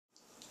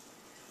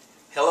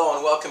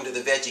and welcome to the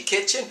Veggie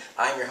Kitchen.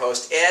 I'm your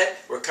host Ed.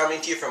 We're coming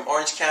to you from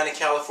Orange County,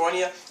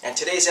 California, and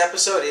today's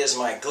episode is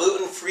my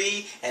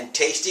gluten-free and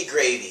tasty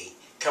gravy.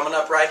 Coming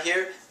up right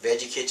here,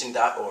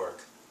 VeggieKitchen.org.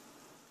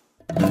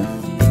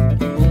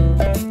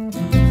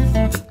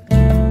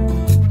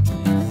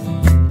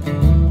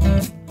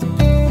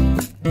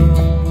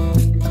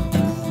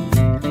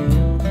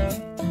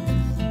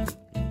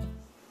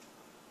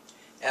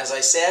 As I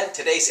said,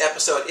 today's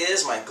episode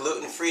is my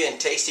gluten-free and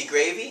tasty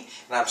gravy,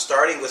 and I'm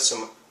starting with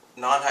some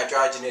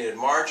non-hydrogenated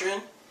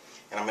margarine,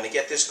 and I'm going to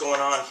get this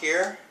going on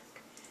here.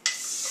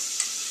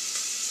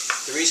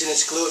 The reason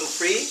it's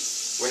gluten-free,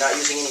 we're not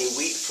using any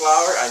wheat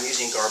flour, I'm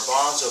using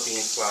garbanzo bean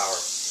flour.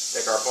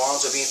 The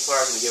garbanzo bean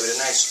flour is going to give it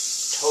a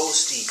nice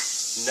toasty,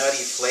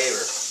 nutty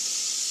flavor.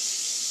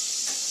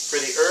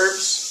 For the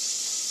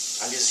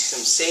herbs, I'm using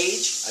some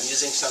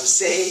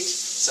sage,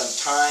 some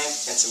thyme,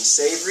 and some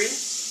savory.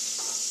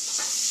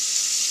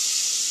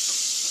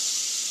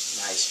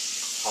 Nice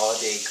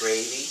holiday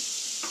gravy.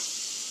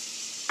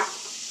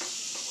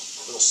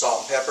 A little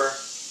salt and pepper.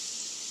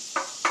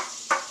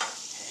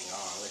 Hang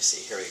on, let's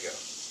see, here we go.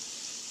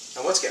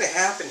 Now what's going to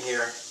happen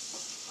here,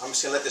 I'm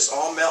just going to let this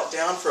all melt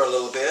down for a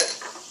little bit.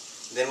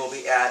 Then we'll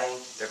be adding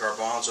the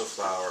garbanzo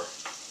flour.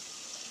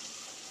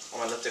 I'm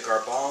going to let the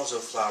garbanzo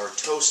flour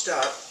toast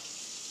up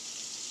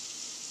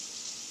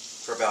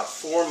for about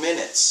 4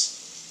 minutes.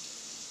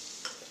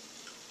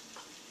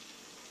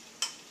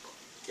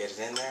 Get it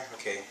in there?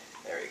 Okay,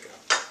 there you go.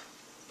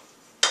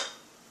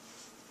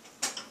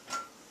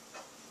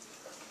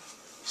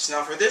 So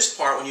now for this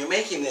part, when you're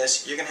making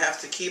this, you're going to have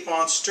to keep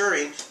on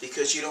stirring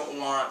because you don't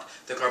want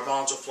the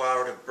garbanzo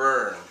flour to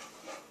burn.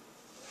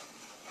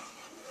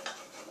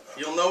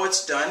 You'll know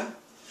it's done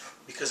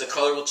because the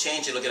color will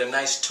change. It'll get a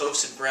nice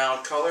toasted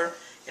brown color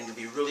and it'll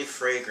be really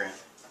fragrant.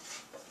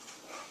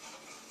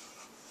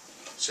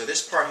 So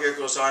this part here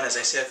goes on, as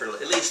I said, for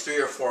at least 3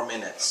 or 4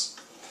 minutes.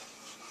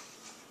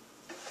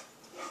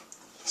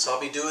 So I'll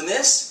be doing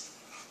this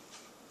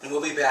and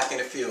we'll be back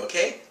in a few,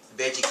 okay?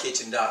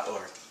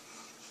 VeggieKitchen.org.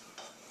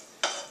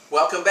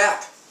 Welcome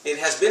back. It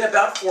has been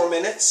about 4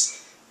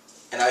 minutes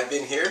and I've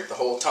been here the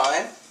whole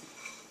time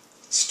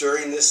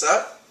stirring this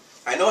up.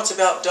 I know it's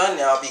about done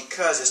now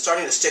because it's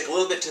starting to stick a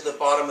little bit to the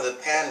bottom of the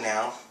pan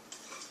now.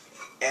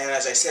 And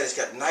as I said, it's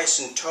got nice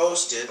and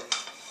toasted.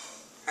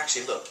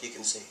 Actually, look, you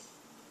can see.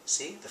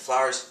 See? The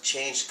flour's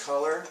changed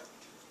color.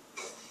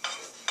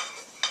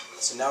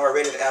 So now we're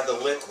ready to add the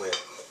liquid.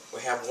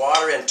 We have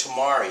water and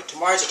tamari.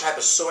 Tamari is a type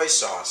of soy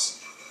sauce.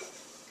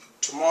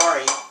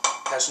 Tamari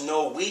has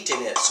no wheat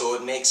in it, so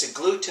it makes it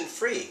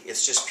gluten-free.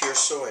 It's just pure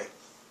soy.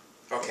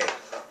 Okay,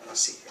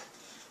 let's see here.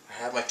 I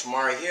have my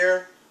tamari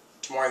here.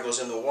 Tamari goes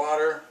in the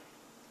water.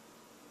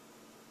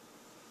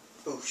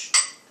 Boosh.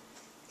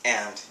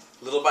 And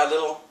little by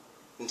little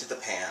into the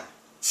pan.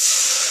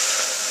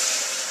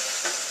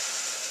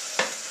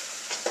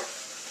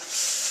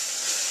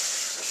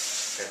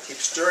 Gotta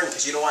keep stirring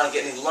because you don't want to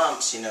get any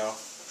lumps, you know.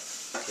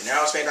 Okay,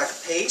 now it's made like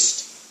a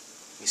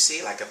paste. You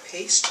see, like a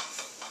paste.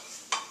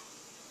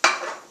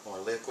 More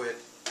liquid.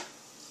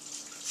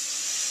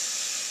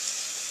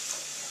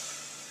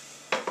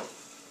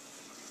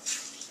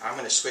 I'm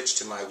going to switch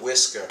to my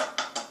whisker.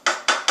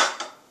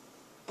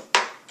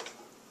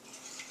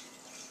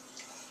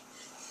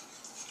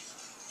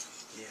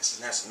 Yes,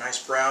 and that's a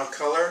nice brown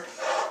color.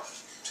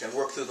 Just going to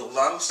work through the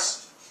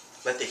lumps.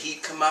 Let the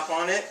heat come up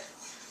on it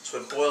so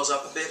it boils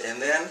up a bit,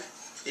 and then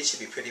it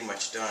should be pretty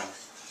much done.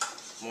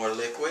 More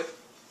liquid.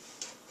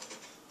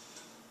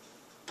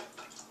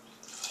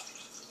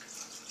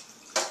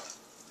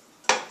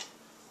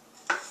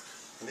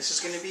 And this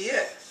is going to be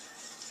it.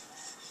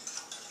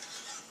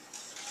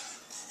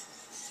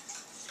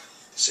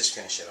 Let's just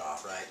finish it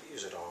off, right?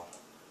 Use it all.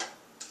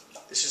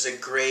 This is a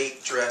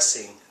great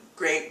dressing,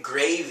 great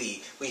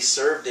gravy. We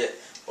served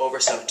it over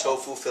some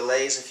tofu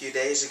fillets a few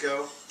days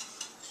ago.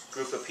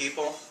 Group of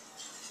people.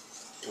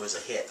 It was a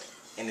hit.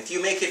 And if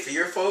you make it for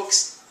your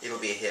folks, it'll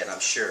be a hit, I'm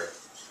sure.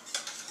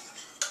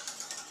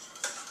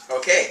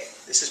 Okay,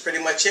 this is pretty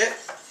much it.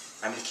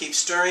 I'm going to keep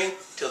stirring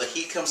till the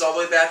heat comes all the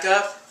way back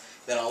up.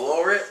 Then I'll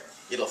lower it.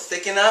 It'll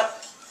thicken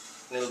up,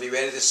 and it'll be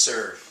ready to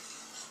serve.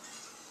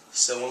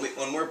 So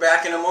when we're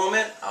back in a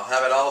moment, I'll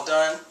have it all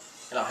done,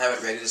 and I'll have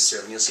it ready to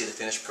serve, and you'll see the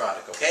finished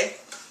product, okay?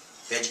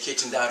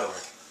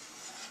 VeggieKitchen.org.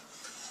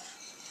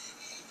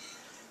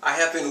 I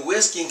have been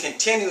whisking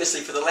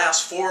continuously for the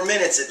last 4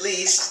 minutes at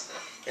least,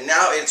 and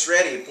now it's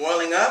ready,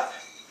 boiling up.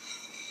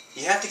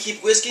 You have to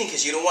keep whisking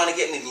because you don't want to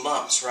get any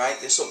lumps, right?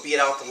 This will beat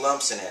out the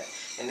lumps in it.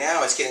 And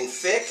now it's getting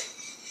thick.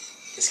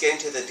 It's getting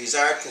to the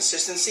desired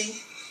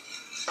consistency.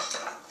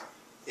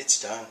 It's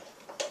done.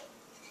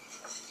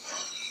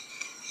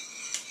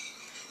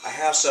 I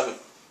have some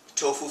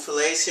tofu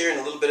fillets here and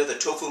a little bit of the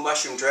tofu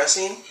mushroom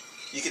dressing.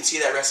 You can see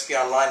that recipe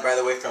online, by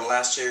the way, from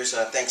last year's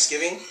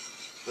Thanksgiving.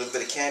 A little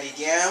bit of candied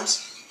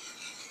yams.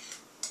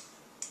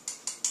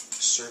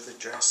 Serve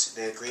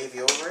the gravy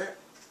over it.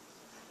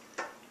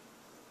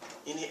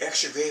 Any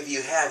extra gravy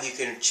you have, you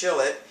can chill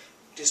it.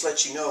 Just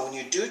let you know when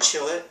you do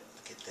chill it.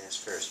 Look at this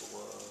first.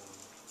 Whoa.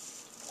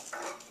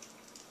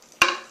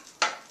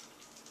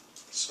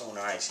 So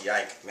nice.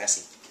 Yike.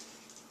 Messy.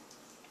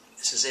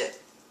 This is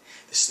it.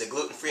 This is the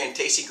gluten-free and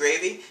tasty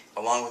gravy,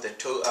 along with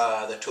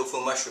the tofu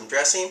mushroom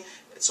dressing.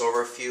 It's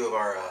over a few of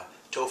our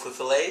tofu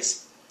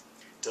fillets.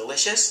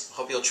 Delicious.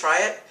 Hope you'll try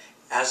it.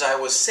 As I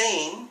was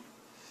saying,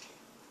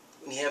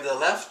 when you have the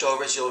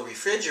leftovers, you'll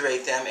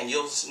refrigerate them, and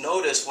you'll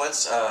notice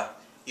once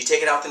you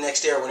take it out the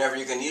next day or whenever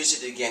you're going to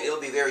use it again,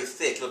 it'll be very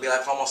thick. It'll be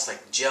like almost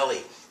like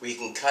jelly where you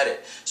can cut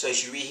it. So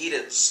as you reheat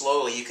it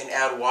slowly, you can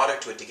add water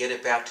to it to get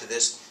it back to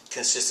this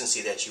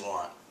consistency that you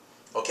want.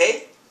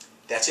 Okay?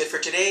 That's it for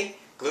today.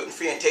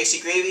 Gluten-free and tasty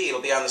gravy.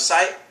 It'll be on the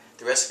site.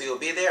 The recipe will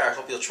be there. I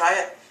hope you'll try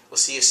it. We'll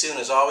see you soon.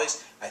 As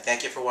always, I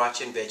thank you for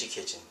watching Veggie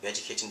Kitchen.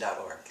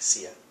 VeggieKitchen.org.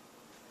 See ya.